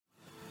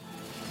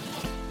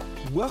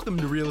Welcome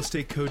to Real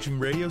Estate Coaching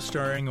Radio,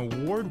 starring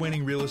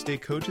award-winning real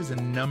estate coaches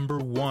and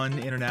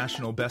 #1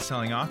 international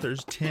best-selling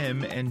authors,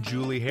 Tim and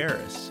Julie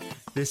Harris.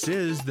 This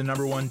is the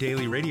 #1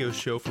 daily radio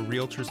show for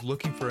realtors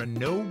looking for a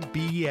no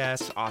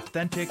BS,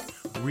 authentic,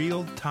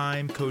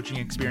 real-time coaching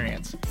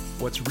experience.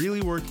 What's really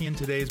working in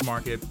today's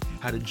market,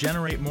 how to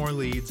generate more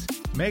leads,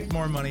 make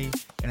more money,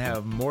 and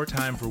have more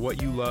time for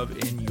what you love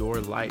in your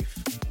life.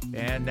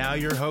 And now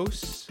your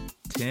hosts,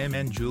 Tim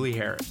and Julie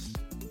Harris.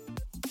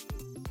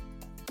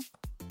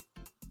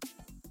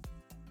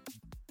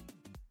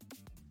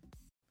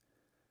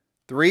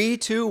 3,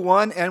 2,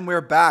 1, and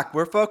we're back.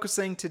 We're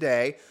focusing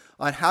today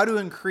on how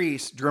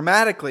to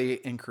dramatically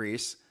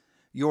increase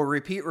your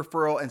repeat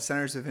referral and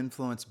centers of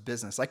influence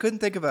business. I couldn't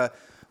think of a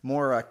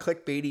more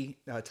clickbaity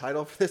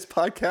title for this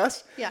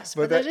podcast. Yes,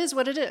 but it is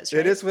what it is, right?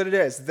 It is what it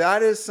is.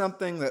 That is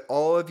something that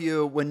all of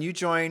you, when you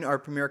join our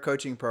Premier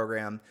Coaching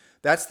Program,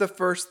 that's the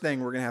first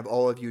thing we're going to have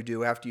all of you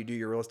do after you do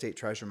your real estate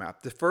treasure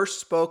map. The first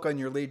spoke on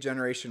your lead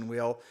generation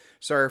wheel.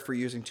 Sorry for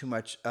using too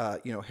much,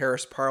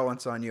 Harris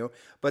parlance on you.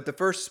 But the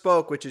first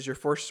spoke, which is your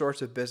first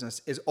source of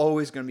business, is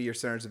always going to be your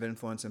centers of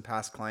influence and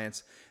past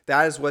clients.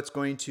 That is what's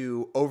going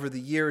to, over the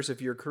years of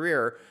your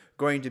career,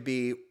 going to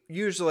be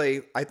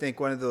usually, I think,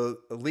 one of the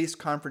least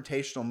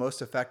confrontational,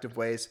 most effective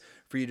ways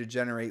for you to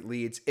generate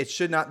leads. It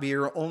should not be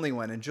your only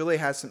one. And Julie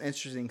has some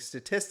interesting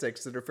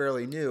statistics that are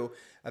fairly new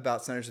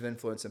about centers of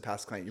influence and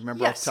past client. You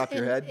remember off the top of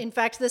your head? In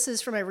fact, this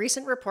is from a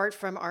recent report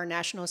from our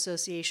National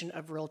Association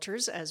of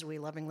Realtors, as we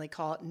lovingly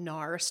call it,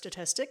 NAR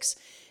statistics.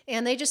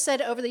 And they just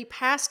said over the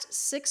past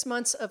 6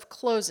 months of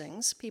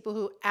closings, people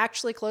who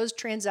actually closed,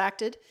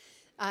 transacted,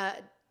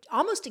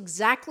 almost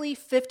exactly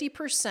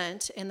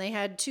 50%, and they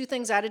had two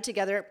things added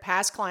together,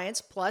 past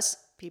clients plus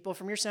people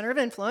from your center of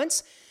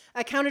influence,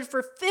 accounted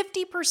for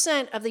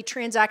 50% of the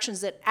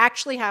transactions that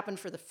actually happened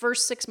for the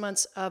first 6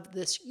 months of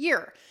this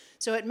year.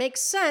 So it makes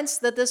sense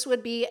that this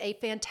would be a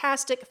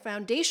fantastic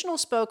foundational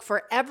spoke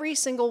for every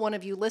single one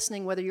of you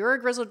listening, whether you're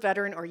a grizzled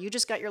veteran or you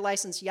just got your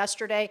license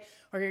yesterday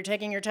or you're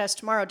taking your test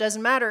tomorrow. It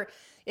doesn't matter.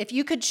 If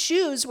you could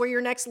choose where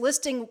your next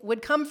listing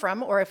would come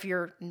from, or if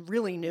you're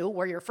really new,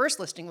 where your first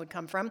listing would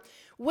come from,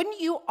 wouldn't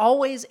you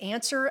always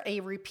answer a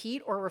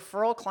repeat or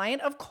referral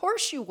client? Of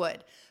course you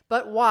would.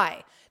 But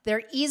why?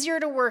 They're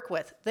easier to work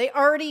with. They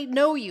already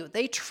know you.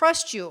 They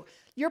trust you.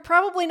 You're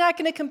probably not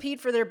going to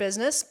compete for their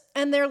business,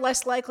 and they're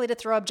less likely to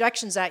throw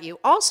objections at you.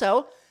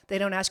 Also, they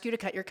don't ask you to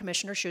cut your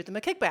commission or shoot them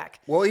a kickback.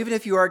 Well, even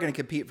if you are going to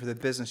compete for the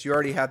business, you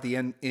already have the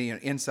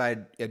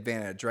inside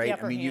advantage, right?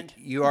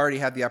 You already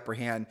have the upper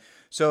hand.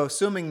 So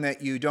assuming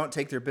that you don't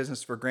take their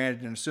business for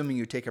granted and assuming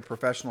you take a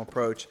professional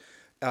approach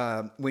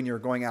when you're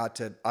going out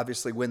to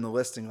obviously win the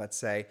listing, let's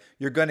say,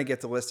 you're going to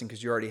get the listing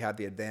because you already have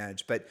the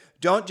advantage. But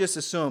don't just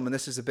assume, and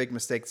this is a big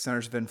mistake,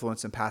 centers of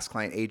influence and past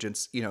client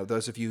agents,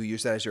 those of you who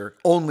use that as your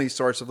only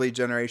source of lead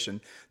generation,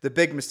 the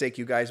big mistake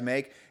you guys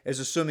make is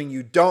assuming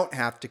you don't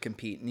have to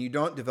compete and you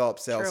don't develop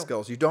sales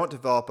skills, you don't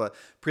develop a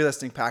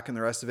pre-listing pack and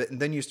the rest of it, and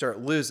then you start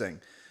losing.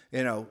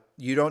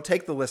 You don't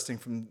take the listing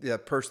from the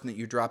person that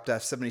you dropped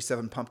off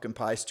 77 pumpkin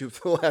pies to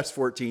for the last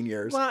 14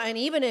 years. Well, and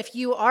even if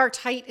you are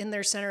tight in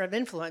their center of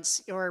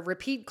influence or a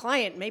repeat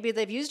client, maybe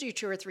they've used you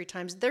 2 or 3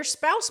 times, their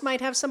spouse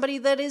might have somebody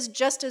that is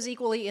just as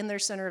equally in their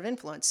center of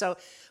influence. So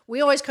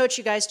we always coach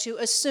you guys to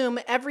assume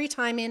every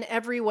time in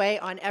every way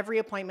on every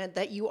appointment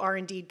that you are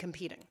indeed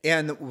competing.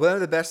 And one of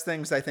the best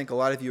things I think a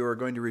lot of you are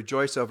going to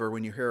rejoice over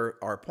when you hear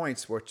our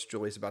points, which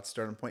Julie's about to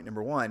start on point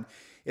number 1,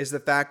 is the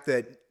fact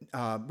that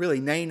really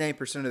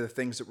 99% of the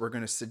things that we're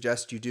going to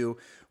suggest you do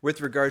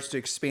with regards to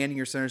expanding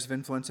your centers of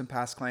influence and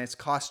past clients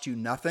cost you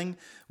nothing.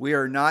 We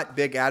are not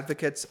big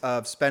advocates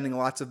of spending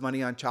lots of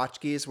money on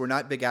tchotchkes. We're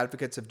not big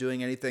advocates of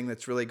doing anything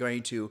that's really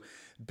going to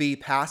be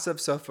passive.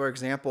 So for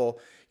example,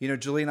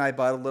 Julie and I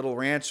bought a little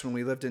ranch when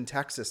we lived in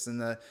Texas, and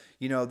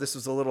this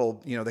was a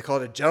little, they call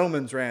it a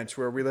gentleman's ranch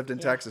where we lived in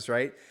Texas,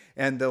 right?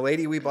 And the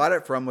lady we bought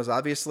it from was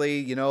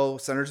obviously,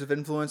 centers of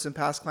influence and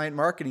past client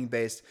marketing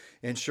based.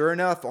 And sure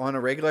enough, on a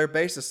regular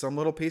basis, some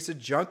little piece of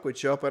junk would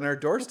show up on our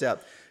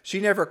doorstep. She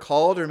never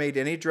called or made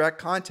any direct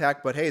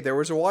contact, but hey, there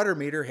was a water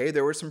meter. Hey,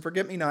 there were some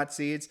forget-me-not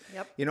seeds,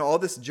 all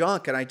this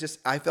junk. And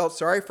I felt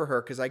sorry for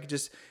her because I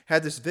just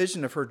had this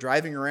vision of her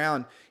driving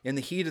around in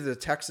the heat of the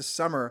Texas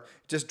summer,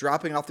 just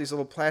dropping off these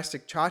little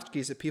plastic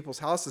tchotchkes at people's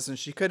houses. And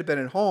she could have been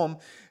at home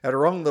at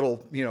her own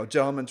little,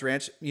 gentleman's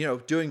ranch,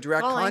 doing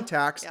direct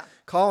contacts,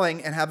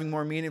 calling and having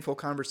more meaningful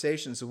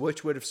conversations,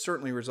 which would have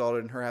certainly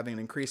resulted in her having an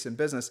increase in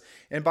business.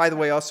 And by the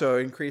way, also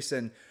an increase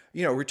in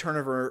return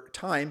of her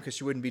time because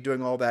she wouldn't be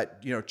doing all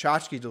that,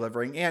 tchotchke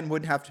delivering and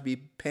wouldn't have to be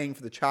paying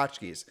for the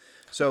tchotchkes.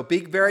 So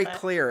be very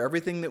clear.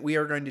 Everything that we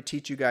are going to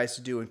teach you guys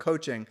to do in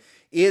coaching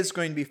is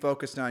going to be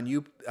focused on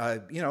you,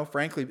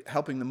 frankly,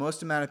 helping the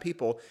most amount of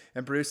people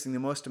and producing the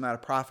most amount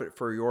of profit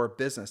for your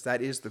business.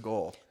 That is the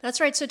goal.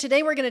 That's right. So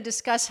today we're going to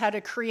discuss how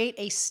to create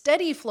a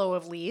steady flow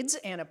of leads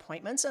and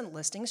appointments and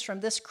listings from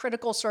this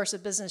critical source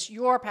of business,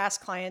 your past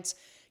clients,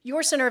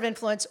 your center of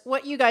influence,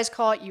 what you guys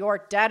call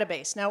your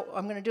database. Now,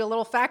 I'm going to do a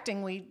little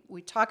facting.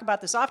 We talk about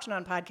this often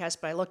on podcasts,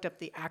 but I looked up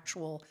the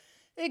actual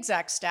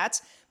Exact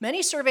stats.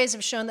 Many surveys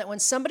have shown that when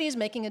somebody is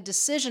making a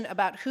decision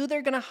about who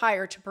they're going to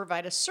hire to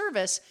provide a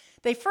service,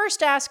 they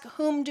first ask,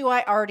 whom do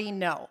I already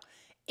know?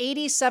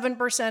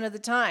 87% of the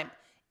time.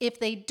 If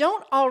they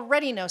don't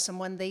already know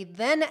someone, they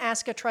then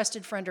ask a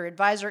trusted friend or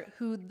advisor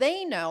who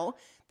they know.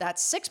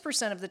 That's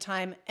 6% of the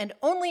time. And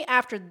only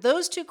after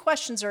those two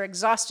questions are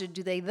exhausted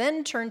do they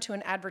then turn to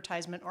an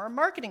advertisement or a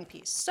marketing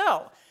piece.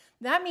 So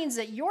that means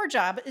that your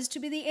job is to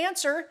be the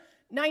answer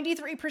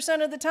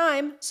 93% of the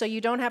time, so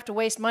you don't have to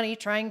waste money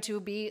trying to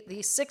be the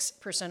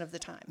 6% of the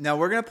time. Now,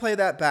 we're going to play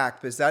that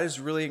back because that is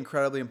really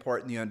incredibly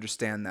important you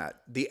understand that.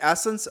 The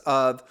essence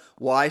of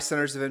why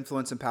centers of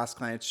influence and past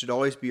clients should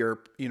always be your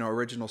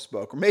original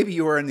spoke. Or maybe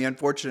you were in the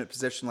unfortunate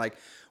position like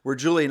where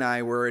Julie and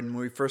I were when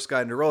we first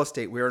got into real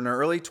estate. We were in our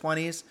early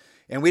 20s.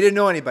 And we didn't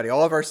know anybody.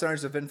 All of our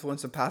centers of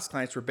influence and past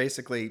clients were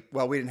basically,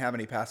 well, we didn't have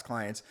any past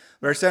clients,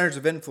 but our centers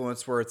of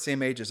influence were the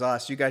same age as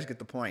us. You guys get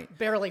the point.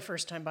 Barely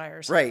first-time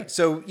buyers. Right.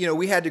 So,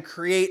 we had to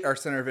create our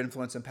center of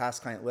influence and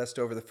past client list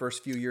over the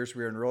first few years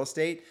we were in real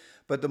estate.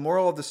 But the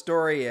moral of the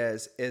story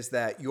is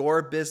that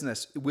your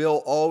business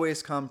will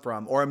always come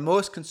from, or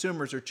most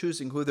consumers are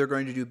choosing who they're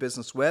going to do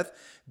business with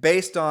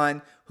based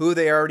on who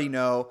they already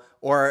know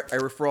or a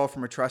referral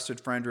from a trusted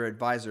friend or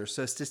advisor.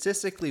 So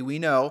statistically, we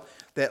know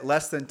that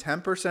less than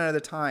 10% of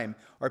the time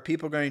are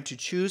people going to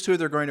choose who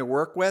they're going to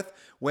work with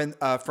when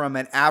from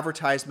an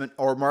advertisement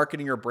or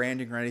marketing or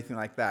branding or anything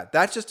like that.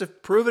 That's just a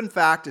proven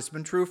fact. It's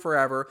been true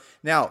forever.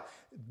 Now,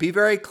 be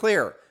very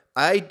clear.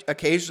 I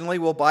occasionally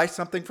will buy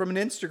something from an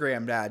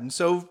Instagram ad, and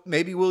so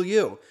maybe will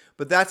you.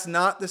 But that's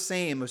not the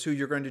same as who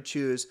you're going to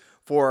choose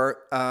for,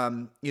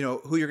 who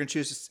you're going to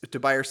choose to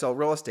buy or sell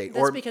real estate.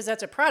 That's because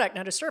that's a product,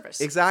 not a service.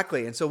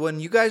 Exactly. And so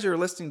when you guys are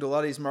listening to a lot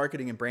of these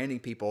marketing and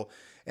branding people,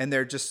 and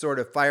they're just sort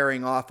of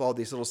firing off all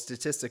these little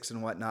statistics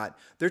and whatnot,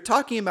 they're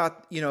talking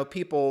about,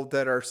 people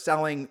that are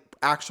selling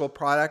actual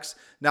products,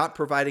 not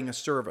providing a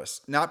service,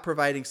 not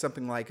providing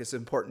something like as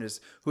important as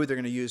who they're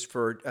going to use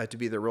for to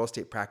be the real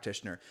estate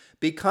practitioner.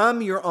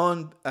 Become your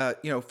own,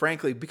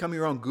 become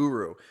your own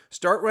guru.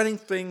 Start running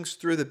things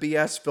through the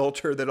BS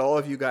filter that all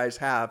of you guys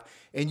have,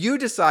 and you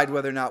decide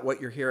whether or not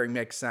what you're hearing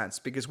makes sense,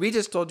 because we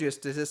just told you a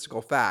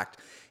statistical fact.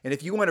 And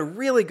if you want to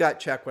really gut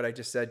check what I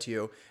just said to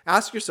you,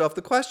 ask yourself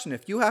the question: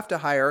 if you have to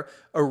hire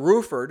a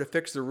roofer to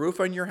fix the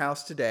roof on your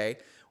house today,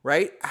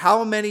 right?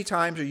 How many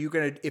times are you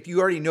going to, if you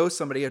already know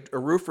somebody, a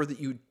roofer that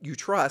you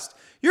trust,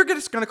 you're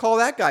just going to call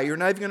that guy. You're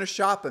not even going to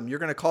shop him. You're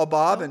going to call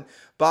Bob, and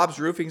Bob's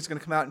Roofing is going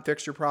to come out and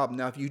fix your problem.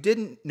 Now, if you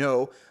didn't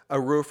know a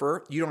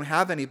roofer, you don't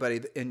have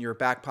anybody in your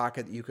back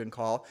pocket that you can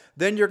call,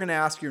 then you're going to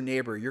ask your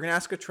neighbor. You're going to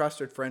ask a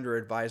trusted friend or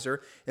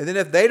advisor. And then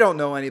if they don't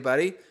know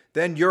anybody,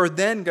 then you're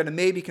then going to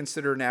maybe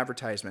consider an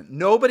advertisement.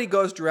 Nobody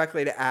goes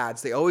directly to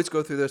ads. They always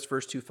go through those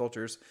first two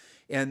filters.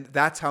 And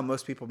that's how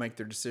most people make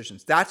their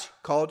decisions. That's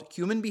called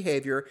human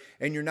behavior,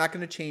 and you're not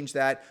going to change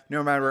that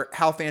no matter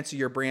how fancy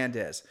your brand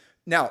is.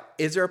 Now,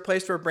 is there a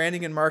place for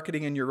branding and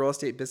marketing in your real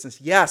estate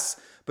business? Yes,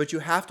 but you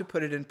have to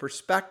put it in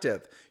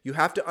perspective. You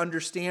have to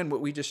understand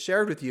what we just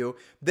shared with you.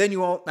 Then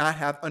you will not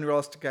have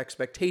unrealistic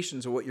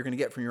expectations of what you're going to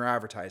get from your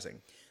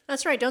advertising.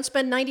 That's right. Don't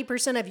spend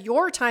 90% of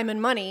your time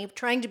and money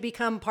trying to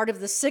become part of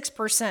the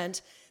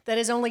 6% that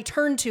is only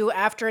turned to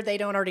after they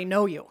don't already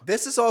know you.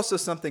 This is also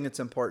something that's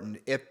important.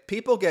 If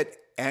people get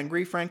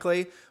angry,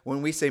 frankly,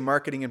 when we say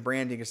marketing and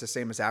branding is the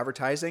same as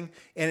advertising,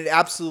 and it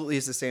absolutely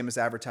is the same as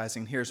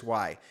advertising. Here's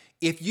why.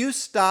 If you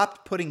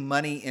stopped putting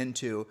money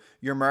into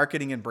your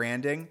marketing and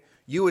branding,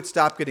 you would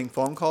stop getting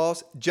phone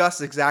calls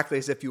just exactly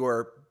as if you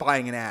were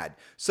buying an ad.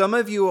 Some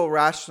of you will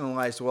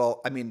rationalize,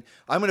 well, I'm going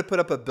to put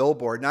up a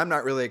billboard and I'm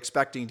not really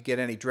expecting to get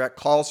any direct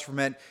calls from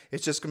it.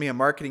 It's just going to be a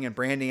marketing and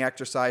branding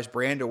exercise,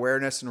 brand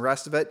awareness and the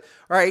rest of it.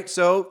 All right.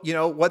 So,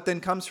 what then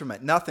comes from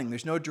it? Nothing.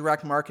 There's no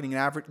direct marketing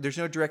and there's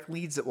no direct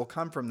leads that will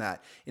come from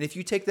that. And if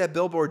you take that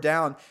billboard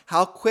down,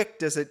 how quick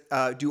does it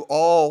do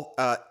all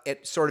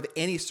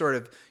any sort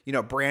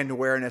of brand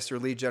awareness or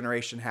lead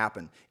generation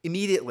happen?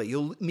 Immediately.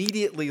 You'll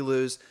immediately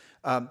lose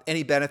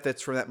any benefits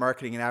from that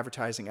marketing and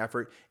advertising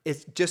effort.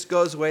 It just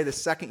goes away the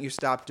second you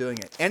stop doing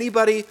it.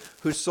 Anybody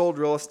who's sold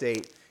real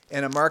estate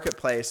in a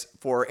marketplace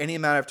for any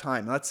amount of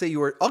time, let's say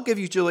I'll give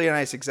you Julie and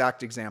I's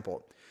exact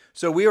example.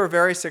 So we were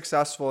very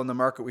successful in the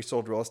market we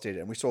sold real estate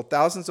in. We sold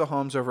thousands of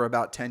homes over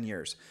about 10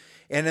 years.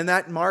 And in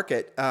that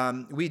market,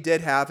 we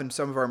did have in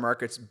some of our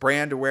markets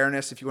brand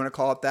awareness, if you want to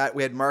call it that.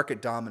 We had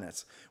market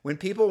dominance. When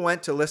people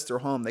went to list their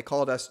home, they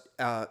called us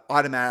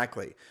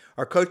automatically.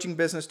 Our coaching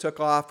business took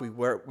off. We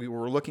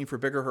were looking for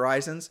bigger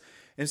horizons.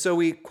 And so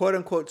we, quote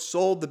unquote,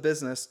 sold the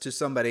business to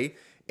somebody.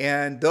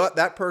 And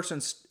that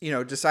person,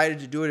 decided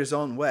to do it his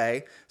own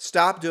way,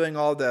 stopped doing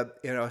all the,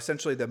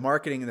 essentially the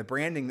marketing and the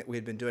branding that we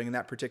had been doing in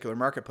that particular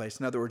marketplace.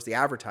 In other words, the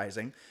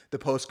advertising, the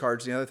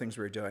postcards, the other things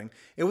we were doing.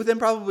 And within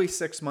probably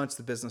 6 months,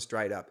 the business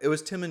dried up. It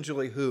was Tim and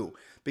Julie who,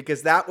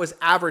 because that was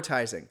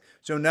advertising.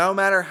 So no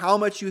matter how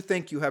much you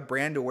think you have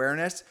brand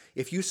awareness,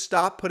 if you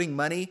stop putting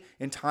money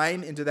and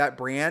time into that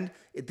brand,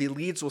 the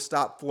leads will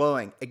stop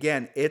flowing.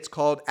 Again, it's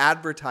called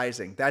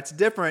advertising. That's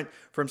different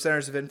from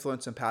centers of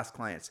influence and past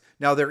clients.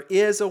 Now, there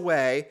is a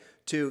way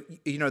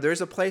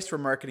there's a place for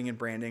marketing and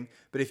branding,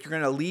 but if you're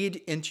going to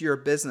lead into your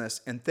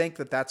business and think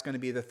that that's going to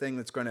be the thing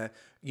that's going to,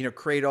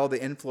 create all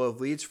the inflow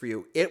of leads for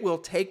you, it will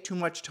take too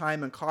much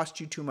time and cost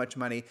you too much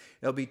money.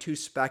 It'll be too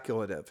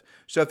speculative.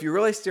 So if you're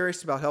really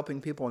serious about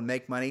helping people and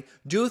make money,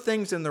 do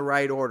things in the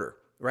right order.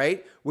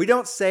 Right? We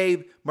don't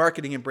say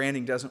marketing and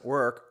branding doesn't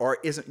work or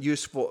isn't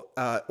useful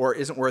or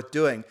isn't worth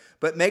doing,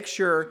 but make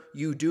sure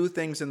you do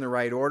things in the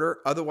right order.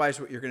 Otherwise,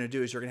 what you're going to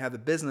do is you're going to have a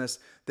business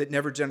that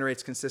never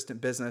generates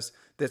consistent business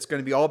that's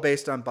going to be all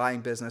based on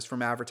buying business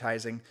from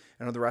advertising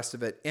and all the rest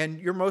of it.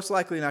 And you're most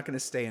likely not going to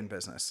stay in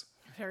business.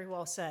 Very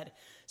well said.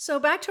 So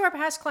back to our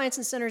past clients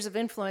and centers of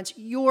influence,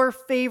 your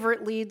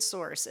favorite lead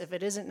source. If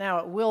it isn't now,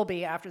 it will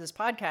be after this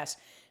podcast.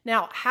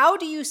 Now, how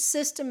do you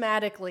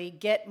systematically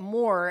get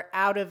more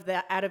out of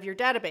your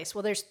database?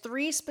 Well, there's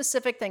 3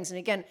 specific things. And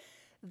again,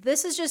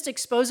 this is just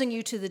exposing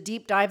you to the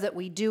deep dive that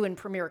we do in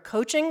Premier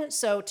Coaching.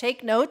 So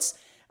take notes.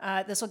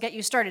 This will get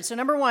you started. So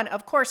number 1,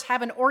 of course,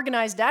 have an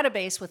organized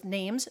database with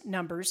names,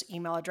 numbers,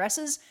 email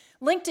addresses,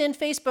 LinkedIn,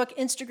 Facebook,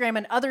 Instagram,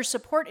 and other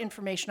support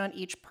information on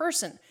each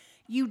person.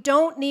 You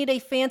don't need a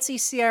fancy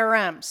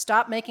CRM.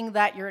 Stop making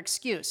that your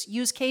excuse.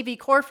 Use KV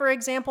Core, for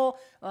example.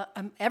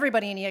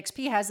 Everybody in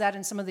EXP has that,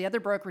 and some of the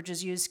other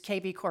brokerages use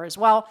KV Core as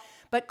well.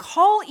 But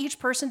call each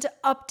person to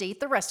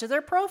update the rest of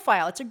their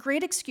profile. It's a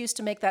great excuse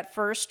to make that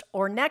first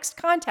or next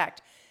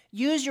contact.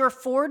 Use your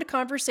Ford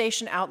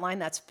conversation outline,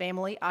 that's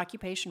family,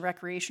 occupation,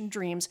 recreation,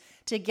 dreams,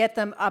 to get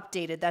them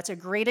updated. That's a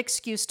great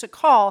excuse to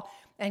call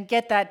and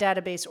get that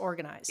database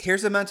organized.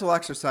 Here's a mental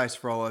exercise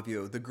for all of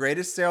you. The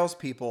greatest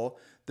salespeople,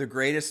 the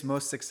greatest,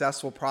 most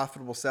successful,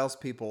 profitable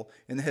salespeople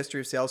in the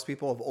history of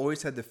salespeople have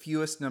always had the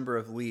fewest number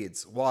of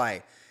leads.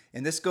 Why?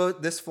 And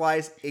this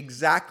flies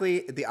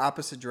exactly the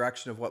opposite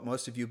direction of what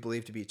most of you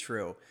believe to be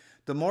true.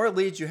 The more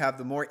leads you have,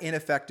 the more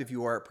ineffective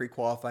you are at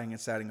pre-qualifying and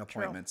setting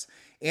appointments.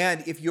 True.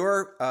 And if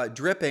you're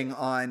dripping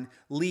on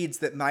leads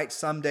that might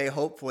someday,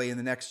 hopefully in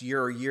the next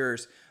year or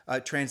years,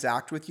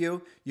 transact with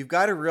you, you've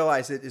got to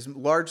realize it is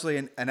largely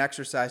an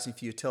exercise in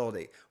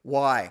futility.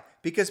 Why?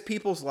 Because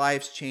people's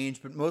lives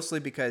change, but mostly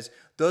because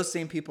those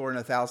same people are in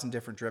 1,000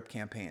 different drip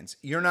campaigns.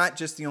 You're not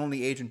just the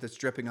only agent that's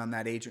dripping on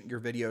that agent,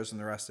 your videos and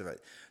the rest of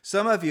it.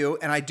 Some of you,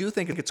 and I do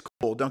think it's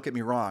cool, don't get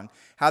me wrong,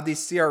 have these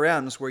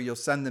CRMs where you'll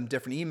send them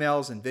different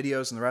emails and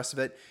videos and the rest of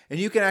it, and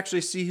you can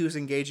actually see who's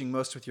engaging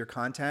most with your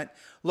content.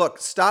 Look,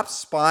 stop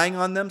spying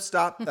on them.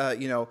 Stop,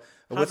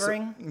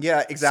 Hovering?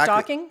 Yeah, exactly.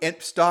 Stalking?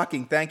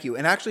 Stalking, thank you.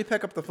 And actually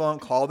pick up the phone,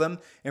 call them,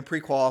 and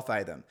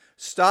pre-qualify them.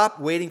 Stop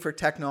waiting for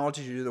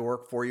technology to do the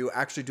work for you.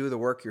 Actually do the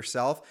work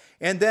yourself.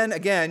 And then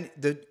again,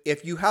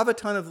 if you have a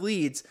ton of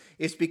leads,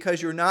 it's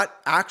because you're not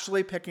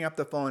actually picking up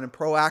the phone and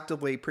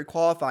proactively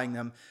pre-qualifying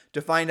them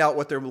to find out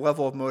what their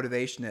level of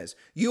motivation is.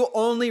 You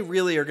only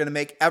really are going to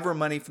make ever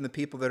money from the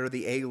people that are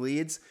the A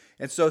leads.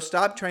 And so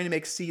stop trying to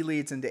make C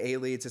leads into A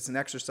leads. It's an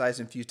exercise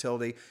in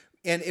futility.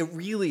 And it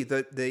really,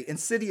 the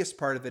insidious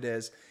part of it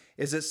is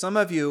that some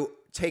of you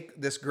take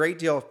this great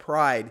deal of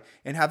pride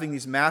in having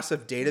these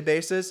massive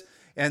databases,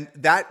 and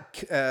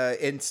that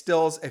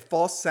instills a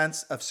false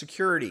sense of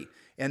security.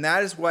 And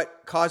that is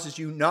what causes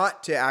you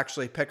not to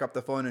actually pick up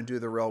the phone and do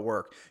the real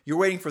work. You're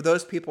waiting for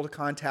those people to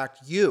contact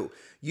you.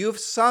 You've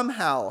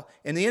somehow,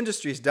 and the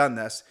industry's done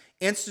this,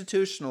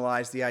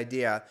 institutionalized the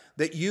idea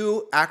that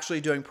you actually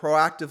doing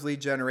proactive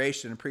lead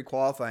generation and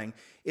pre-qualifying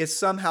is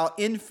somehow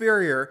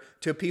inferior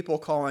to people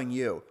calling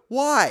you.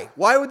 Why?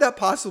 Why would that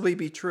possibly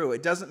be true?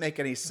 It doesn't make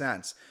any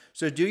sense.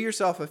 So do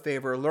yourself a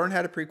favor, learn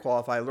how to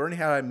pre-qualify, learn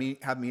how to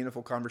have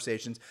meaningful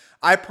conversations.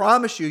 I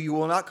promise you, you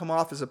will not come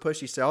off as a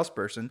pushy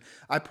salesperson.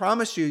 I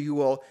promise you, you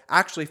will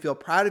actually feel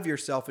proud of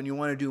yourself and you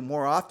want to do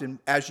more often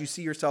as you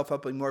see yourself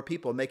helping more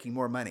people, making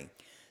more money.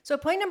 So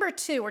point number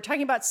 2, we're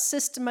talking about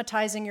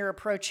systematizing your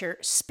approach here.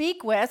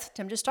 Speak with,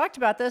 Tim just talked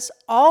about this,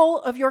 all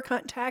of your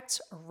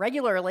contacts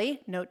regularly.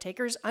 Note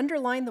takers,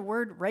 underline the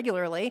word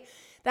regularly.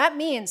 That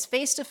means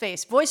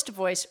face-to-face,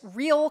 voice-to-voice,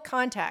 real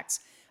contacts.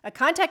 A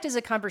contact is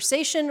a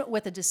conversation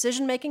with a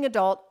decision-making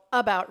adult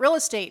about real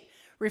estate.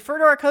 Refer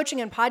to our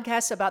coaching and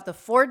podcasts about the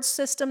Ford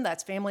system.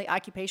 That's family,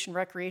 occupation,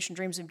 recreation,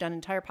 dreams. We've done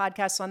entire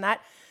podcasts on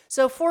that.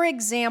 So for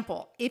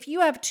example, if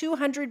you have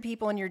 200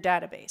 people in your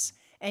database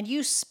and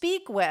you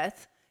speak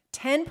with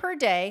 10 per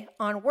day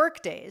on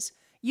work days,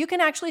 you can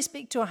actually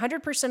speak to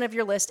 100% of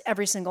your list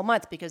every single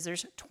month because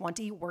there's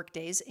 20 work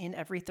days in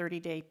every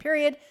 30-day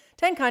period.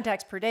 10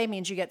 contacts per day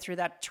means you get through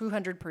that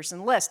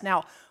 200-person list.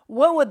 Now,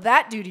 what would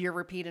that do to your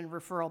repeat and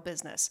referral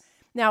business?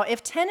 Now,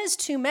 if 10 is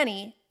too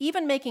many,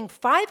 even making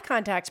 5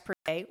 contacts per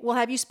day will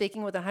have you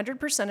speaking with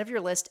 100% of your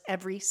list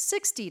every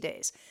 60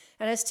 days.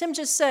 And as Tim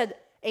just said,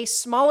 a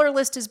smaller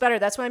list is better.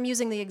 That's why I'm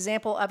using the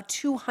example of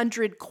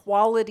 200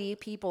 quality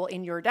people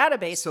in your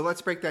database. So let's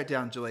break that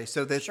down, Julie.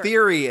 So the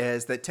theory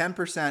is that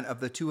 10% of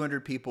the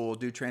 200 people will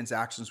do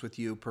transactions with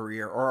you per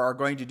year or are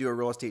going to do a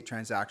real estate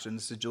transaction.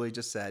 This is what Julie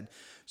just said.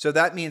 So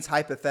that means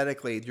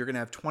hypothetically, you're going to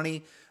have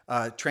 20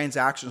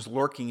 transactions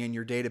lurking in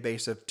your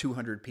database of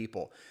 200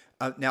 people.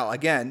 Now,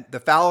 again, the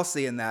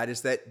fallacy in that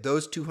is that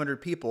those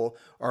 200 people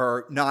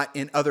are not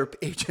in other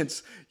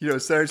agents,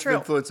 centers of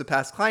influence and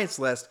past clients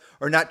list,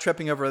 or not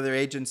tripping over other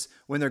agents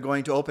when they're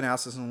going to open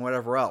houses and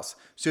whatever else.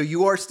 So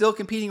you are still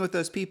competing with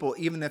those people,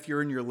 even if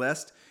you're in your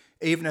list.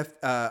 Even if,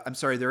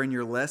 they're in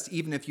your list,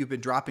 even if you've been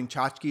dropping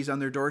tchotchkes on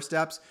their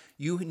doorsteps,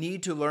 you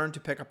need to learn to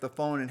pick up the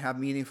phone and have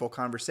meaningful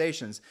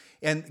conversations.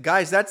 And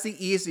guys, that's the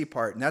easy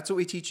part. And that's what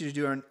we teach you to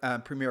do in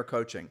Premier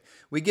Coaching.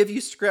 We give you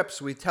scripts.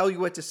 We tell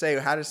you what to say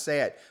or how to say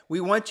it.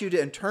 We want you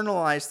to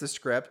memorize the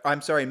script,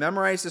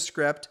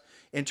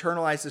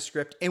 internalize the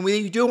script. And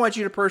we do want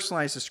you to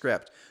personalize the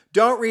script.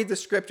 Don't read the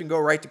script and go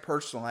right to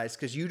personalize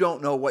because you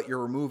don't know what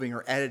you're removing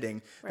or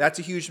editing. Right. That's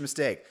a huge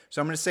mistake.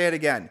 So I'm going to say it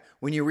again.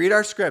 When you read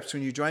our scripts,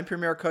 when you join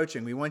Premier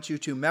Coaching, we want you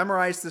to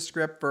memorize the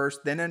script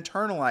first, then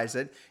internalize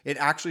it. It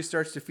actually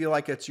starts to feel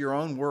like it's your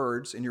own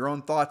words and your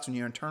own thoughts when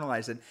you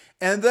internalize it,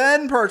 and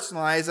then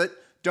personalize it.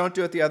 Don't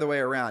do it the other way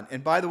around.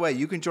 And by the way,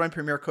 you can join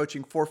Premier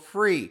Coaching for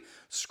free.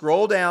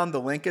 Scroll down.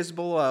 The link is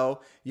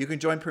below. You can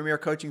join Premier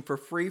Coaching for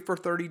free for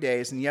 30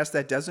 days. And yes,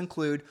 that does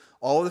include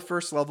all of the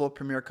first level of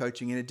Premier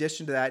Coaching. In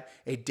addition to that,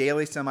 a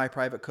daily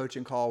semi-private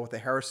coaching call with a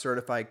Harris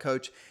certified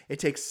coach. It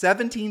takes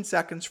 17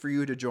 seconds for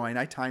you to join.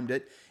 I timed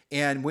it.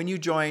 And when you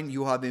join,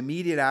 you will have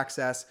immediate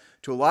access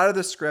to a lot of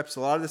the scripts, a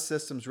lot of the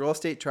systems, real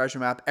estate treasure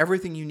map,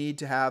 everything you need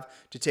to have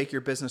to take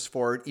your business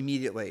forward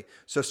immediately.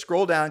 So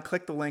scroll down,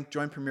 click the link,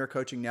 join Premier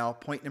Coaching now.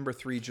 Point number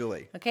 3,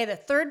 Julie. Okay, the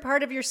third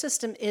part of your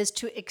system is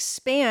to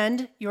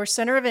expand your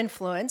center of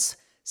influence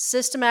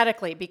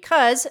systematically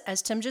because,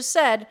 as Tim just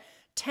said,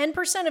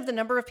 10% of the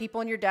number of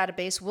people in your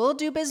database will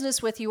do business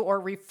with you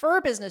or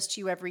refer business to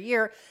you every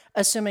year,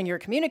 assuming you're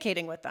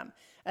communicating with them.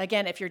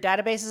 Again, if your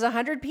database is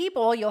 100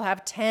 people, you'll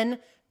have 10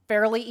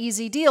 fairly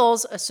easy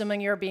deals,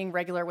 assuming you're being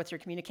regular with your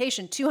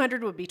communication.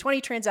 200 would be 20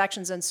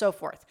 transactions and so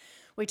forth.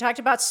 We talked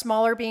about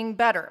smaller being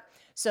better.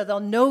 So they'll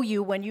know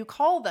you when you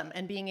call them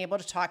and being able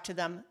to talk to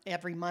them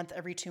every month,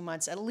 every 2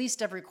 months, at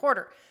least every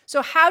quarter.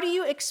 So how do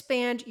you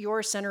expand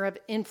your center of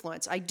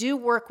influence? I do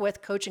work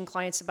with coaching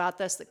clients about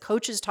this. The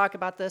coaches talk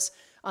about this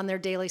on their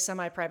daily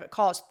semi-private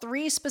calls.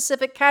 3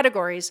 specific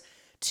categories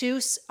to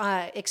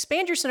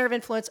expand your center of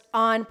influence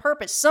on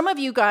purpose. Some of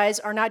you guys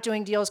are not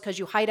doing deals because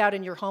you hide out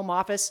in your home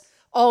office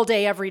all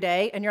day, every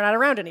day, and you're not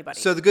around anybody.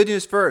 So the good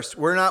news first,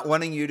 we're not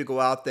wanting you to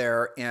go out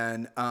there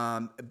and,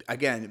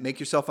 again, make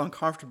yourself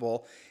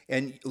uncomfortable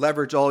and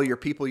leverage all your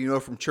people you know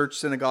from church,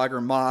 synagogue,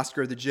 or mosque,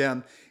 or the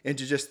gym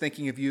into just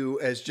thinking of you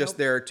as just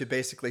there to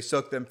basically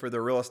soak them for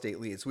their real estate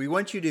leads. We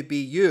want you to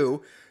be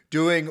you,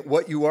 doing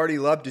what you already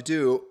love to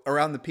do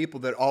around the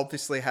people that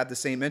obviously have the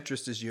same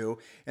interest as you.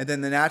 And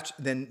then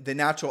the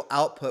natural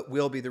output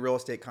will be the real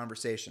estate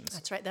conversations.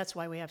 That's right. That's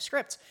why we have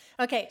scripts.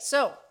 Okay,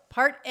 so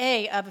part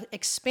A of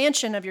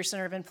expansion of your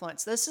center of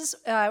influence. This is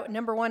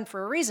number 1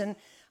 for a reason.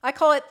 I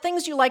call it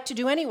things you like to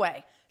do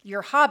anyway.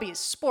 Your hobbies,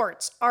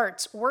 sports,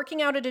 arts,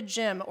 working out at a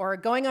gym, or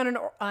going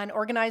on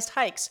organized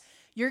hikes.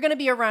 You're going to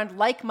be around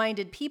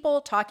like-minded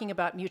people talking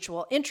about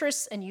mutual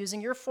interests and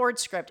using your Ford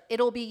script.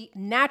 It'll be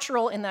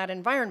natural in that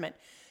environment.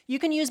 You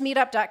can use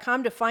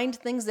meetup.com to find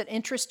things that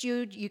interest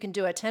you. You can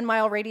do a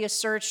 10-mile radius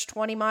search,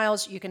 20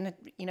 miles. You can,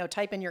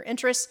 type in your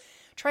interests.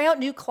 Try out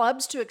new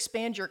clubs to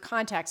expand your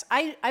contacts.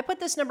 I put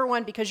this number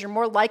 1 because you're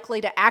more likely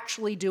to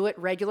actually do it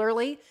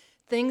regularly.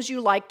 Things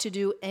you like to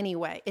do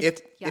anyway.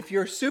 If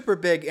you're a super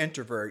big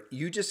introvert,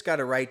 you just got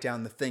to write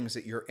down the things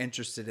that you're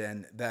interested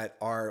in that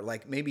are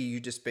like, maybe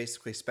you just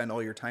basically spend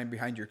all your time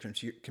behind your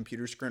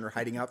computer screen or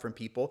hiding out from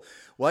people.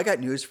 Well, I got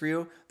news for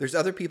you. There's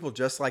other people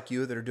just like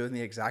you that are doing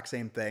the exact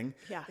same thing.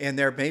 Yeah. And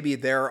maybe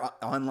their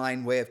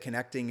online way of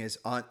connecting is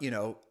on,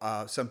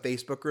 some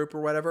Facebook group or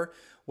whatever.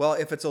 Well,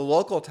 if it's a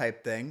local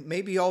type thing,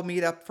 maybe y'all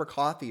meet up for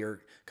coffee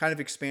or kind of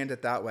expand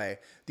it that way.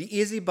 The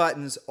easy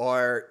buttons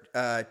are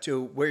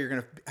to where you're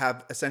going to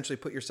have essentially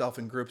put yourself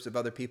in groups of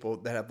other people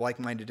that have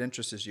like-minded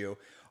interests as you,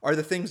 are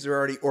the things that are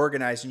already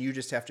organized and you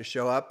just have to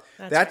show up.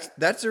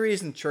 That's the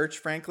reason church,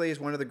 frankly, is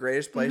one of the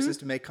greatest places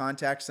to make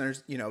contact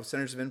centers,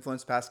 centers of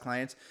influence, past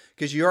clients,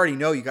 because you already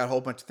know you got a whole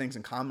bunch of things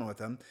in common with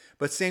them.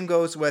 But same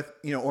goes with,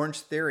 Orange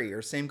Theory,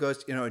 or same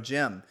goes, a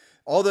gym,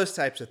 all those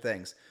types of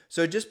things.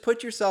 So just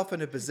put yourself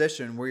in a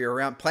position where you're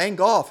around playing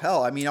golf.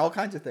 Hell, all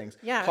kinds of things.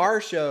 Yeah. Car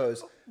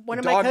shows. One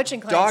of my coaching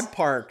clients. Dog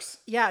parks.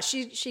 Yeah,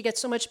 she gets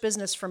so much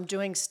business from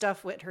doing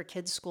stuff with her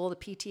kids' school, the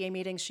PTA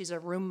meetings. She's a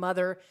room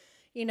mother.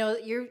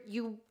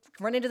 You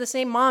run into the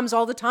same moms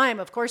all the time.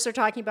 Of course, they're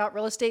talking about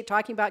real estate,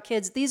 talking about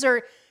kids. These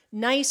are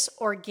nice,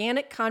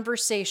 organic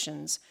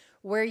conversations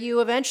where you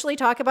eventually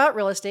talk about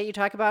real estate. You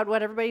talk about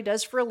what everybody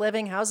does for a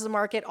living, how's the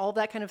market, all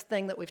that kind of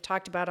thing that we've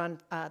talked about on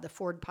the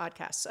Ford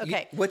podcasts.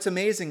 Okay. What's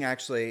amazing,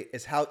 actually,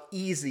 is how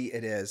easy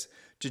it is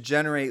to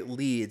generate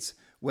leads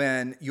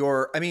when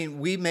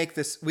we make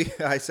this,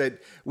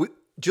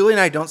 Julie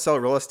and I don't sell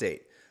real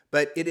estate,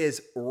 But it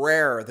is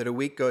rare that a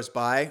week goes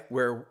by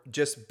where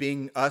just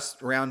being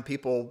us around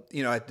people,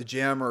 at the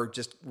gym or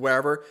just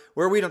wherever,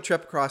 where we don't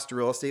trip across a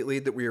real estate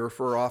lead that we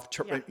refer off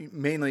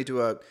mainly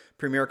to a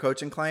premier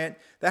coaching client.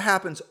 That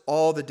happens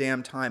all the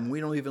damn time. We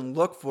don't even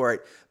look for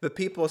it, but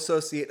people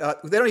associate,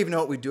 they don't even know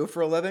what we do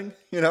for a living,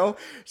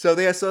 So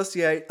they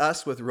associate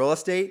us with real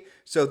estate.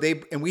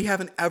 And we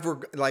haven't ever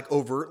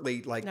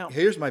overtly No.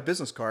 Here's my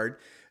business card.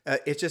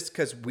 It's just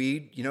because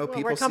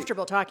people we're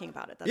comfortable talking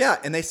about it.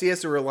 And they see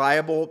us a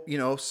reliable,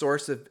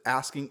 source of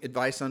asking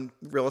advice on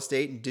real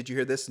estate. And did you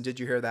hear this? And did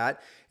you hear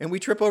that? And we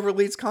trip over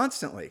leads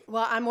constantly.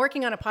 Well, I'm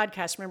working on a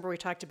podcast. Remember we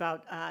talked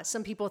about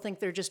some people think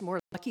they're just more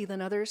lucky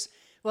than others.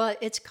 Well,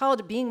 it's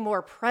called being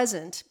more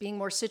present, being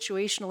more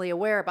situationally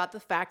aware about the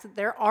fact that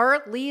there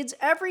are leads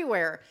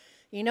everywhere.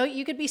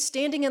 You could be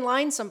standing in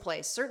line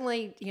someplace.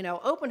 Certainly,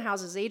 open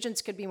houses,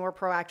 agents could be more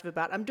proactive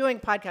about. I'm doing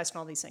podcasts and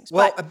all these things.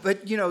 Well,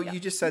 but you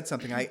just said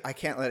something. I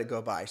can't let it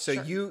go by. So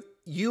sure.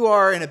 You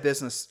are in a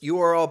business. You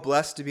are all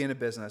blessed to be in a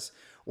business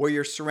where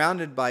you're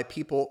surrounded by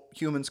people,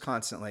 humans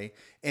constantly.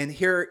 And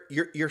here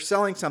you're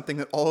selling something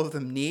that all of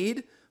them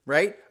need,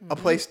 right? Mm-hmm. A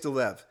place to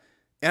live.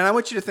 And I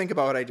want you to think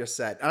about what I just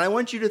said. And I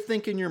want you to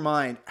think in your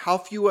mind how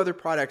few other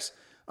products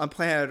on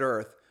planet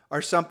Earth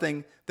are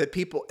something that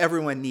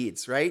everyone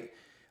needs, right?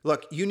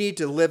 Look, you need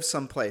to live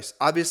someplace.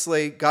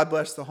 Obviously, God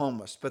bless the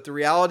homeless. But the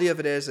reality of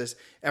it is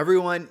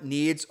everyone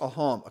needs a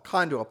home, a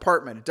condo,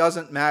 apartment. It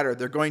doesn't matter.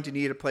 They're going to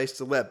need a place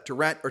to live, to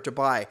rent, or to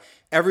buy.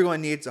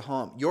 Everyone needs a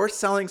home. You're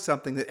selling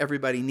something that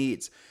everybody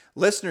needs.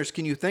 Listeners,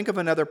 can you think of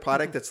another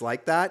product that's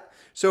like that?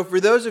 So for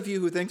those of you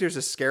who think there's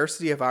a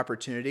scarcity of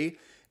opportunity,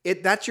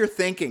 that's your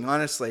thinking,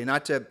 honestly,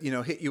 not to,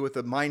 hit you with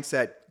a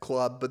mindset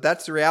club, but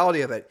that's the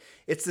reality of it.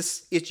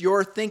 It's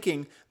your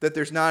thinking that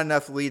there's not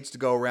enough leads to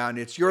go around.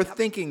 It's your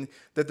thinking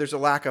that there's a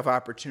lack of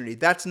opportunity.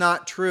 That's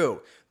not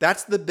true.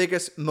 That's the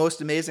biggest, most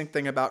amazing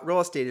thing about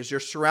real estate is you're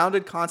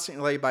surrounded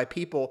constantly by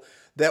people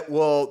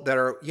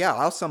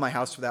I'll sell my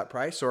house for that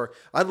price, or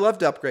I'd love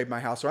to upgrade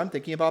my house, or I'm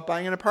thinking about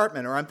buying an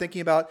apartment, or I'm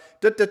thinking about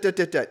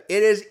It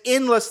is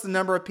endless the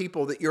number of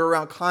people that you're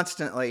around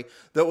constantly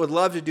that would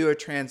love to do a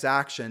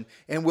transaction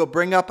and will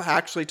bring up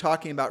actually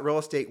talking about real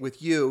estate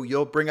with you.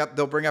 They'll bring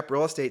up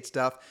real estate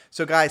stuff.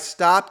 So guys,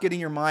 stop getting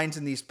your minds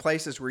in these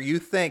places where you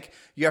think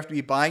you have to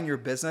be buying your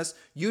business.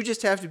 You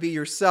just have to be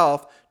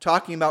yourself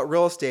talking about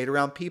real estate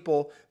around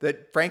people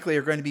that frankly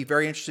are going to be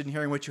very interested in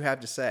hearing what you have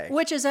to say.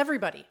 Which is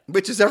everybody.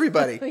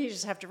 You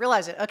just have to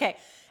realize it. Okay.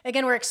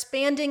 Again, we're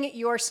expanding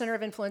your center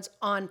of influence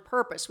on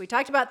purpose. We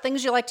talked about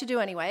things you like to do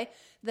anyway.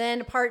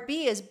 Then part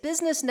B is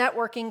business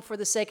networking for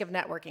the sake of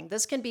networking.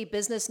 This can be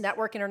Business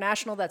Network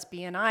International, that's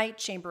BNI,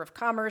 Chamber of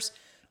Commerce.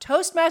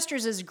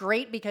 Toastmasters is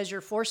great because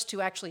you're forced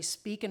to actually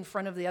speak in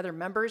front of the other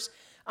members.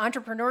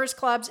 Entrepreneurs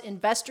clubs,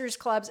 investors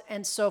clubs,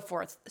 and so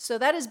forth. So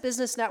that is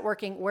business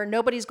networking where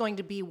nobody's going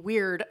to be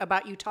weird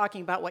about you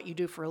talking about what you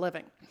do for a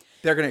living.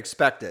 They're going to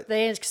expect it.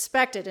 They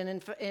expect it.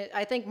 And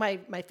I think my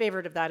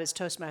favorite of that is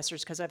Toastmasters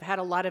because I've had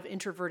a lot of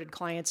introverted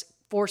clients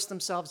force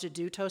themselves to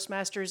do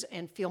Toastmasters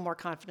and feel more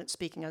confident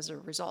speaking as a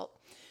result.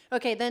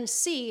 Okay, then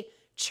C,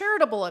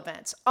 charitable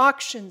events,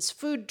 auctions,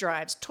 food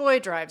drives, toy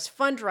drives,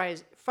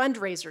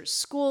 fundraisers,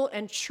 school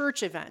and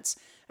church events.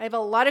 I have a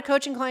lot of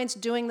coaching clients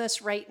doing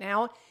this right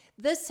now.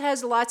 This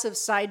has lots of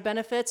side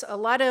benefits. A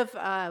lot of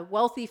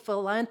wealthy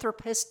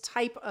philanthropist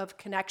type of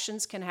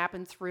connections can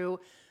happen through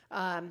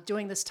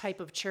doing this type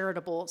of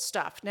charitable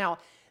stuff. Now,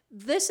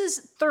 this is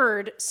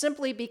third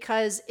simply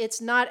because it's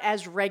not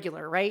as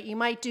regular, right? You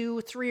might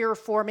do 3 or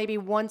 4, maybe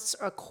once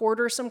a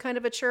quarter, some kind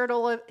of a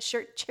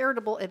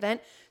charitable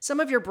event. Some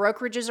of your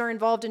brokerages are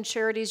involved in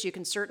charities. You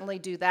can certainly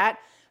do that.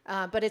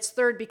 But it's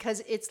third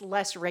because it's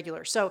less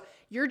regular. So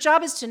your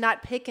job is to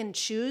not pick and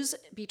choose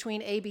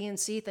between A, B, and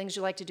C, things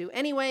you like to do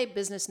anyway,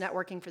 business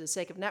networking for the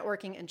sake of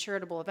networking, and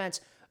charitable events.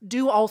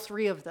 Do all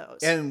 3 of those.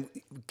 And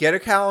get a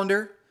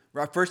calendar.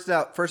 First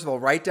of all,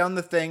 write down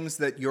the things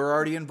that you're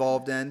already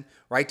involved in.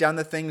 Write down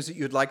the things that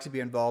you'd like to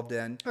be involved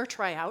in. Or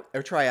try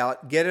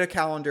out. Get a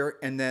calendar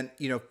and then,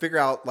 figure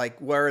out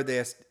where are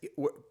they.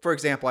 For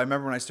example, I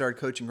remember when I started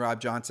coaching Rob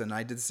Johnson,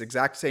 I did this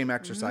exact same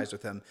exercise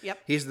with him. Yep.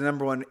 He's the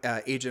number 1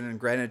 agent in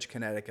Greenwich,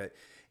 Connecticut.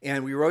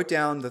 And we wrote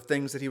down the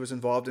things that he was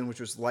involved in, which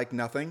was like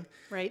nothing.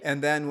 Right.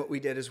 And then what we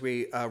did is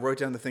we wrote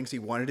down the things he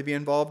wanted to be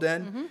involved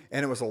in. Mm-hmm.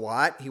 And it was a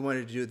lot. He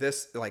wanted to do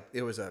this,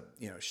 it was a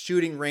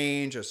shooting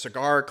range, a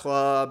cigar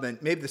club, and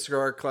maybe the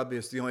cigar club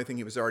is the only thing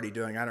he was already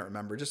doing. I don't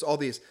remember. Just all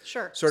these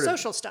sort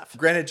social of stuff.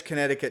 Greenwich,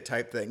 Connecticut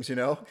type things,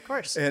 Of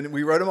course. And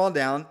we wrote them all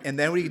down. And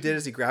then what he did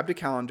is he grabbed a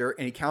calendar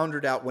and he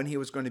calendared out when he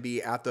was going to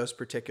be at those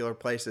particular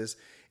places.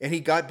 And he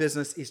got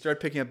business. He started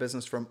picking up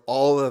business from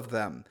all of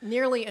them.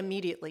 Nearly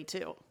immediately,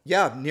 too.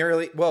 Yeah,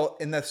 nearly. Well,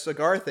 in the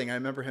cigar thing, I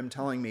remember him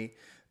telling me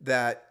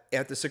that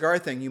at the cigar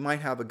thing, you might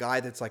have a guy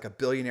that's like a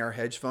billionaire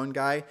hedge fund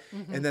guy.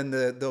 Mm-hmm. And then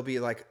there'll be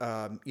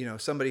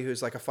somebody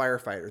who's like a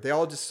firefighter. They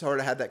all just sort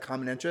of had that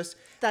common interest.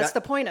 That's the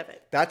point of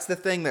it. That's the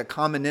thing that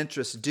common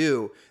interests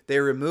do. They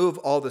remove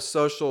all the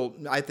social,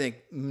 I think,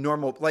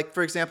 normal. Like,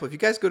 for example, if you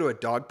guys go to a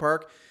dog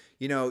park,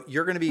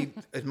 you're going to be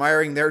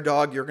admiring their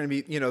dog. You're going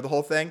to be, the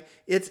whole thing.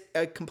 It's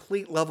a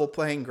complete level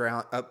playing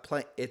ground.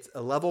 It's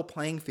a level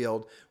playing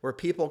field where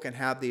people can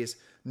have these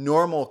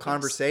normal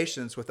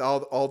conversations with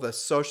all the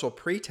social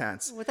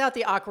pretense. Without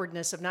the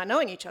awkwardness of not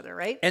knowing each other,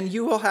 right? And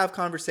you will have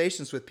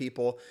conversations with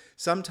people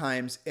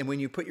sometimes. And when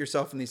you put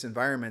yourself in these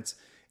environments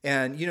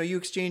and, you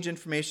exchange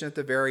information at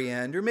the very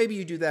end, or maybe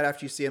you do that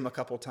after you see them a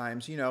couple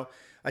times,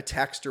 a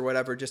text or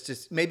whatever,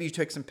 maybe you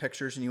take some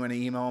pictures and you want to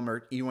email them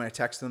or you want to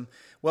text them.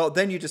 Well,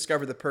 then you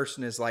discover the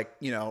person is like,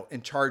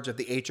 in charge of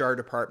the HR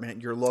department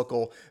at your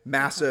local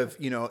massive,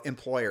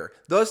 employer.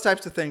 Those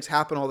types of things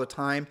happen all the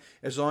time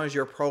as long as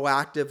you're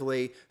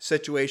proactively,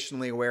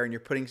 situationally aware and you're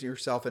putting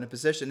yourself in a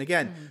position.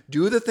 Again,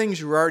 do the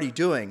things you're already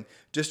doing.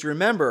 Just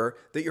remember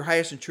that your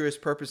highest and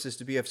truest purpose is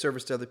to be of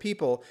service to other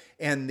people.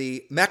 And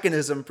the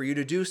mechanism for you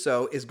to do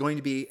so is going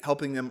to be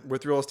helping them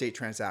with real estate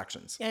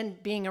transactions.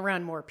 And being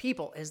around more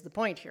people is the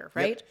point here,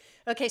 right?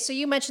 Yep. Okay, so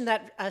you mentioned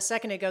that a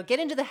second ago. Get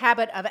into the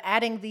habit of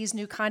adding these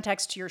new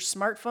contacts to your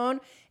smartphone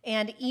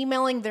and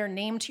emailing their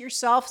name to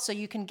yourself so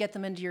you can get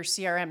them into your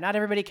CRM. Not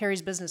everybody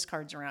carries business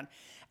cards around.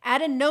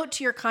 Add a note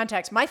to your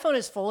contacts. My phone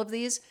is full of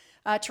these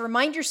to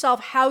remind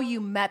yourself how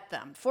you met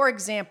them. For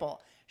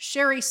example,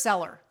 Sherry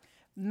Seller.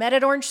 Met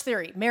at Orange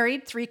Theory,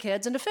 married, 3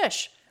 kids, and a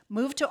fish.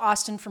 Moved to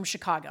Austin from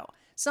Chicago.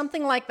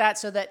 Something like that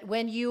so that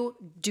when you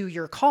do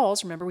your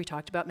calls, remember we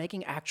talked about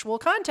making actual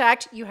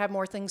contact, you have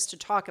more things to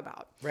talk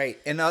about. Right.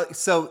 And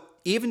so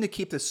even to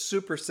keep this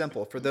super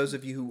simple for those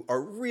of you who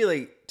are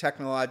really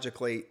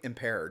technologically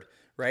impaired,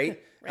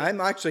 right? Right.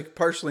 I'm actually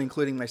partially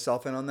including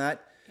myself in on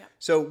that. Yeah.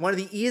 So one of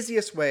the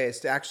easiest ways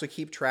to actually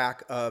keep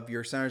track of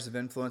your centers of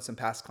influence and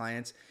past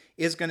clients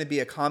is going to be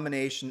a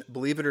combination,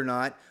 believe it or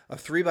not,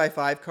 of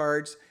 3x5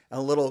 cards, and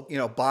a little,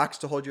 box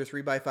to hold your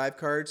 3x5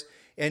 cards.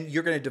 And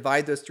you're going to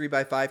divide those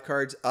 3x5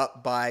 cards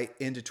up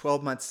into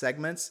 12-month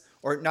segments,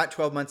 or not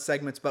 12-month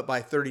segments, but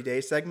by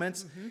 30-day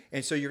segments. Mm-hmm.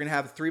 And so you're going to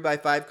have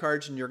 3x5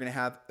 cards, and you're going to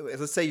have,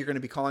 let's say you're going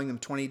to be calling them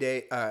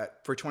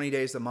for 20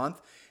 days a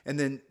month. And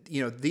then,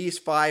 these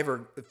 5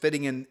 are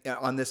fitting in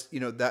on this,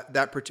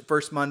 that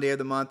first Monday of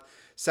the month,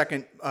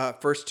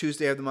 first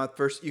Tuesday of the month,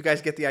 you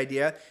guys get the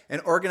idea,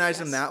 and organize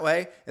them that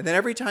way. And then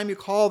every time you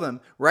call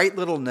them, write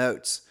little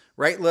notes.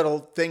 Write little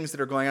things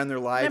that are going on in their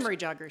lives. Memory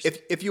joggers.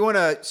 If you want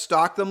to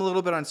stalk them a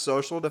little bit on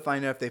social to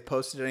find out if they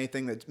posted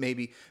anything that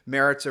maybe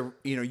merits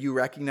you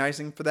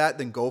recognizing for that,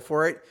 then go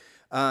for it.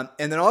 And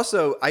then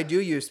also, I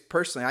use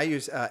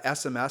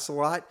SMS a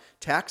lot,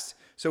 text.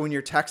 So when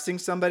you're texting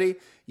somebody,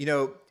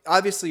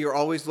 obviously you're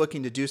always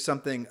looking to do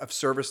something of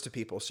service to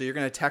people. So you're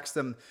going to text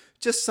them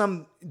just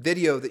some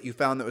video that you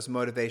found that was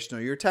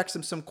motivational. You're text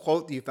them some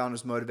quote that you found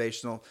was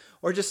motivational,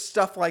 or just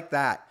stuff like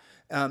that.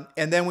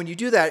 And then when you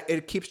do that,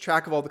 it keeps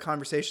track of all the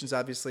conversations,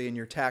 obviously, in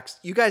your text.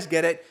 You guys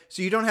get it,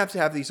 so you don't have to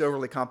have these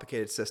overly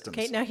complicated systems.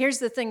 Okay, now here's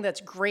the thing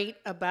that's great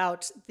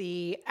about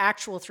the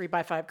actual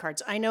 3x5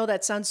 cards. I know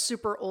that sounds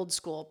super old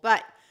school,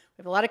 but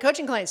we have a lot of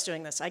coaching clients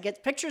doing this. I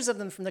get pictures of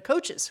them from the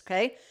coaches,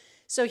 okay?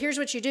 So here's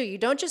what you do. You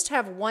don't just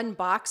have one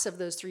box of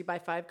those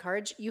 3x5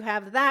 cards. You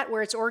have that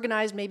where it's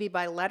organized maybe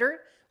by letter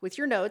with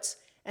your notes,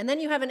 and then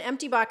you have an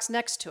empty box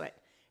next to it.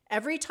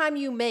 Every time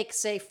you make,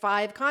 say,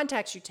 5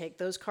 contacts, you take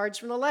those cards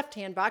from the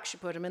left-hand box, you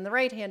put them in the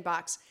right-hand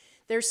box.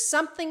 There's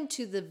something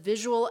to the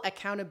visual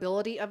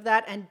accountability of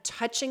that and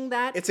touching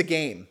that. It's a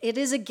game. It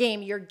is a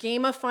game. You're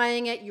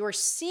gamifying it. You're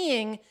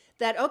seeing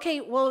that, okay,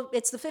 well,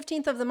 it's the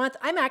 15th of the month.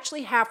 I'm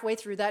actually halfway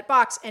through that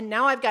box, and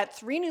now I've got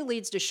 3 new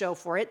leads to show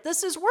for it.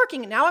 This is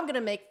working. Now I'm going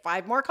to make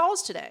 5 more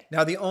calls today.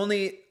 Now, the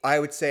only, I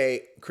would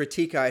say,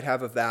 critique I'd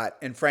have of that,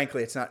 and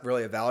frankly, it's not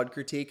really a valid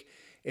critique,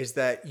 is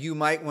that you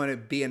might want to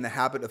be in the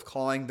habit of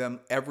calling them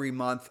every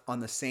month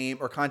on the same,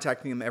 or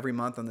contacting them every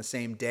month on the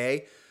same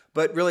day.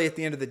 But really, at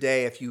the end of the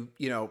day, if you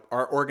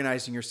are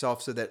organizing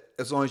yourself so that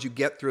as long as you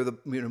get through the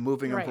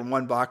moving them from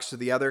one box to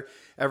the other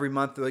every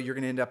month, you're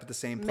going to end up at the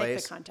same place.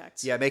 Make the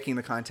contacts. Yeah, making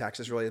the contacts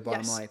is really the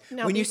bottom line.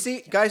 No, when you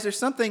see, guys, there's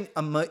something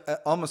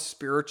almost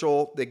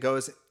spiritual that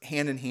goes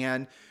hand in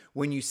hand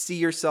when you see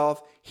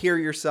yourself, hear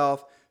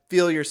yourself,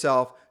 feel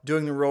yourself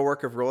doing the real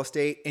work of real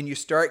estate, and you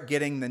start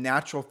getting the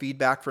natural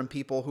feedback from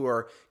people who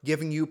are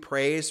giving you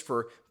praise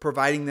for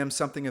providing them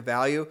something of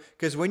value.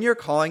 Because when you're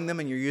calling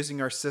them and you're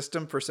using our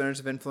system for centers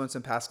of influence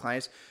and past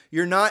clients,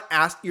 you're not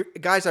asked,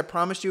 guys, I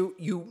promise you,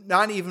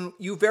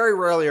 you very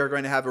rarely are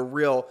going to have a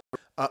real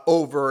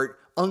overt,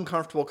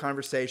 uncomfortable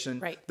conversation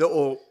that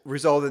will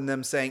result in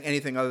them saying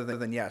anything other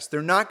than yes.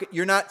 You're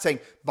not saying,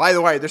 by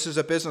the way, this is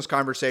a business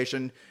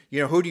conversation.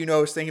 Who do you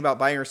know is thinking about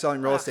buying or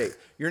selling real estate?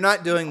 You're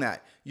not doing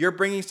that. You're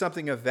bringing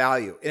something of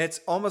value. And it's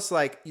almost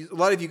like a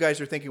lot of you guys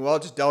are thinking, well, I'll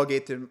just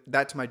delegate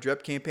that to my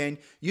drip campaign.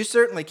 You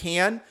certainly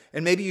can.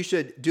 And maybe you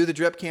should do the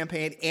drip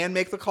campaign and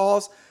make the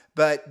calls.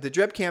 But the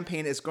drip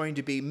campaign is going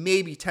to be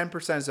maybe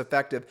 10% as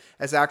effective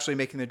as actually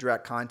making the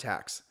direct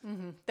contacts.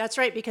 Mm-hmm. That's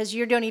right, because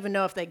you don't even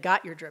know if they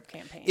got your drip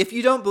campaign. If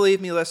you don't believe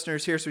me,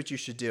 listeners, here's what you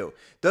should do.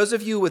 Those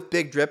of you with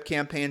big drip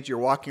campaigns, you're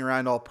walking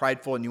around all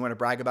prideful and you want to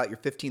brag about your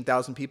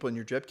 15,000 people in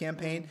your drip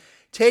campaign.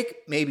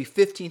 take maybe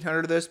 1,500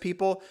 of those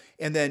people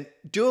and then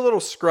do a little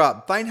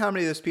scrub. Find how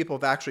many of those people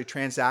have actually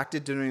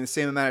transacted during the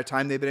same amount of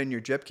time they've been in your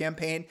drip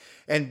campaign,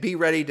 and be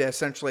ready to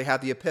essentially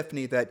have the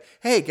epiphany that,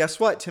 hey, guess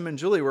what? Tim and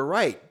Julie were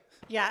right.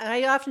 Yeah, and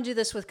I often do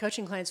this with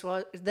coaching clients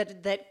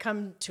that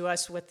come to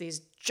us with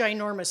these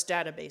ginormous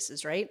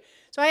databases, right?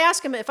 So I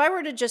ask them, if I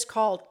were to just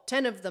call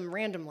 10 of them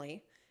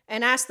randomly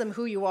and ask them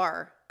who you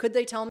are, could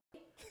they tell me?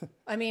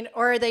 I mean,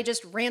 or are they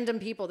just random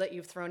people that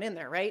you've thrown in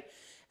there, right?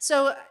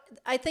 So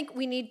I think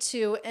we need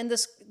to end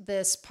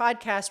this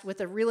podcast with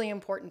a really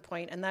important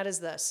point, and that is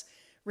this.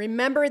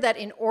 Remember that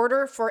in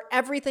order for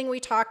everything we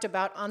talked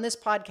about on this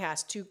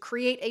podcast to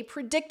create a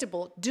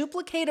predictable,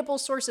 duplicatable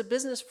source of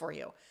business for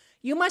you,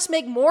 you must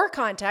make more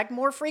contact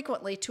more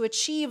frequently to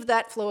achieve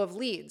that flow of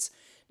leads.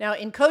 Now,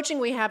 in coaching,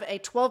 we have a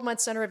 12-month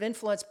Center of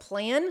Influence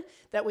plan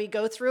that we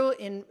go through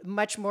in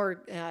much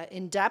more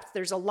in depth.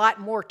 There's a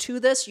lot more to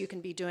this. You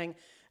can be doing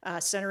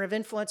Center of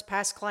Influence,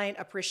 past client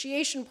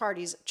appreciation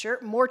parties,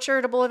 more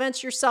charitable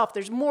events yourself.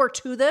 There's more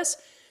to this.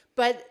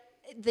 But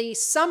the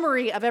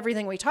summary of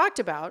everything we talked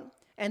about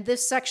and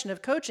this section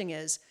of coaching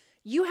is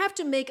you have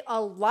to make a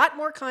lot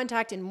more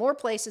contact in more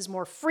places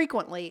more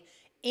frequently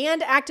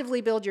and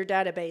actively build your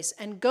database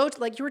and go to,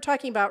 like you were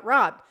talking about,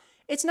 Rob,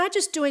 it's not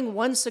just doing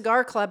one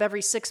cigar club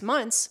every 6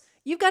 months.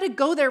 You've got to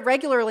go there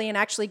regularly and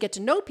actually get to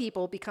know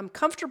people, become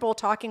comfortable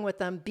talking with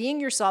them, being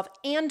yourself,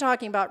 and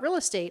talking about real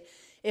estate.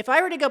 If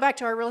I were to go back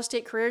to our real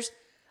estate careers,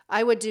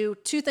 I would do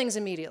 2 things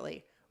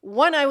immediately.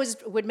 One, I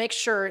would make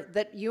sure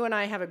that you and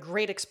I have a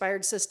great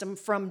expired system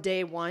from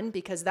day one,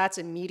 because that's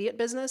immediate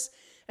business.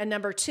 And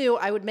number 2,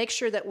 I would make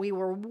sure that we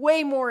were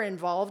way more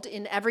involved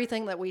in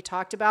everything that we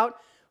talked about,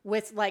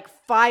 with like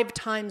 5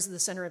 times the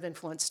Center of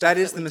Influence stuff. That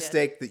is the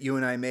mistake that you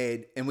and I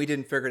made, and we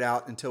didn't figure it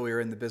out until we were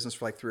in the business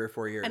for like 3 or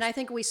 4 years. And I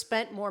think we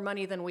spent more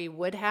money than we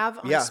would have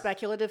on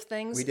speculative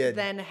things we did.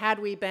 Than had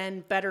we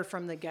been better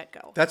from the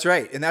get-go. That's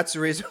right. And that's the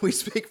reason we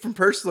speak from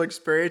personal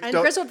experience. And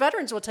Grizzled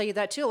veterans will tell you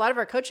that too. A lot of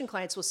our coaching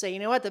clients will say, you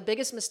know what, the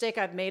biggest mistake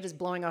I've made is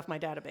blowing off my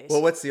database.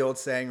 Well, what's the old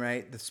saying,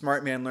 right? The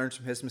smart man learns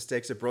from his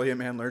mistakes. A brilliant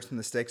man learns from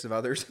the mistakes of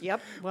others.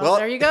 Yep. Well,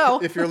 there you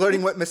go. If you're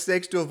learning what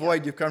mistakes to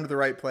avoid, you've come to the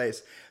right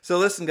place. So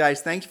listen,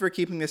 guys, thank you for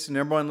keeping this the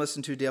number one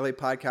listen to daily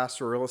podcast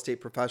for real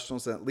estate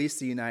professionals in at least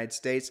the United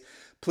States.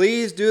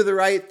 Please do the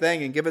right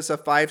thing and give us a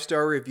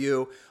 5-star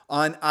review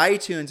on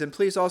iTunes. And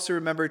please also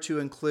remember to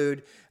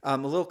include a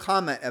little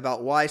comment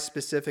about why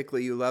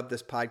specifically you love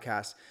this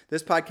podcast.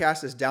 This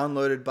podcast is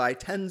downloaded by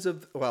tens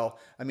of, well,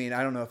 I mean,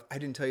 I don't know if I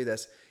didn't tell you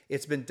this.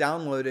 It's been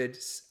downloaded,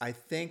 I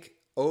think,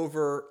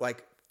 over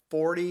like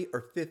 40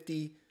 or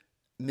 50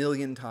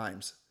 million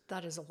times.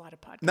 That is a lot of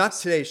podcasts. Not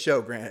today's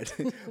show,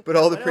 granted, but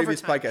all the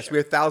previous podcasts. Sure. We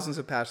have thousands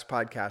of past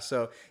podcasts.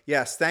 So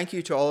yes, thank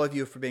you to all of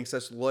you for being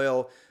such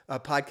loyal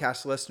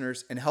podcast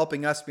listeners and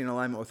helping us be in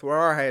alignment with what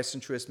our highest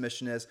and truest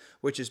mission is,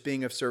 which is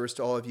being of service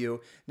to all of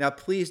you. Now,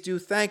 please do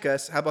thank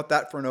us. How about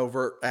that for an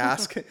overt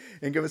ask?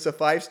 And give us a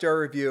 5-star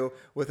review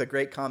with a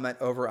great comment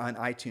over on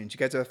iTunes. You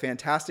guys have a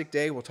fantastic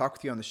day. We'll talk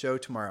with you on the show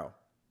tomorrow.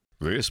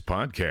 This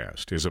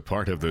podcast is a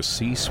part of the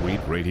C-Suite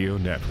Radio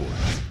Network.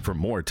 For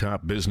more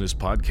top business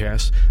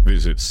podcasts,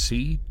 visit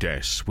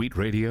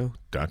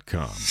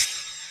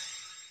c-suiteradio.com.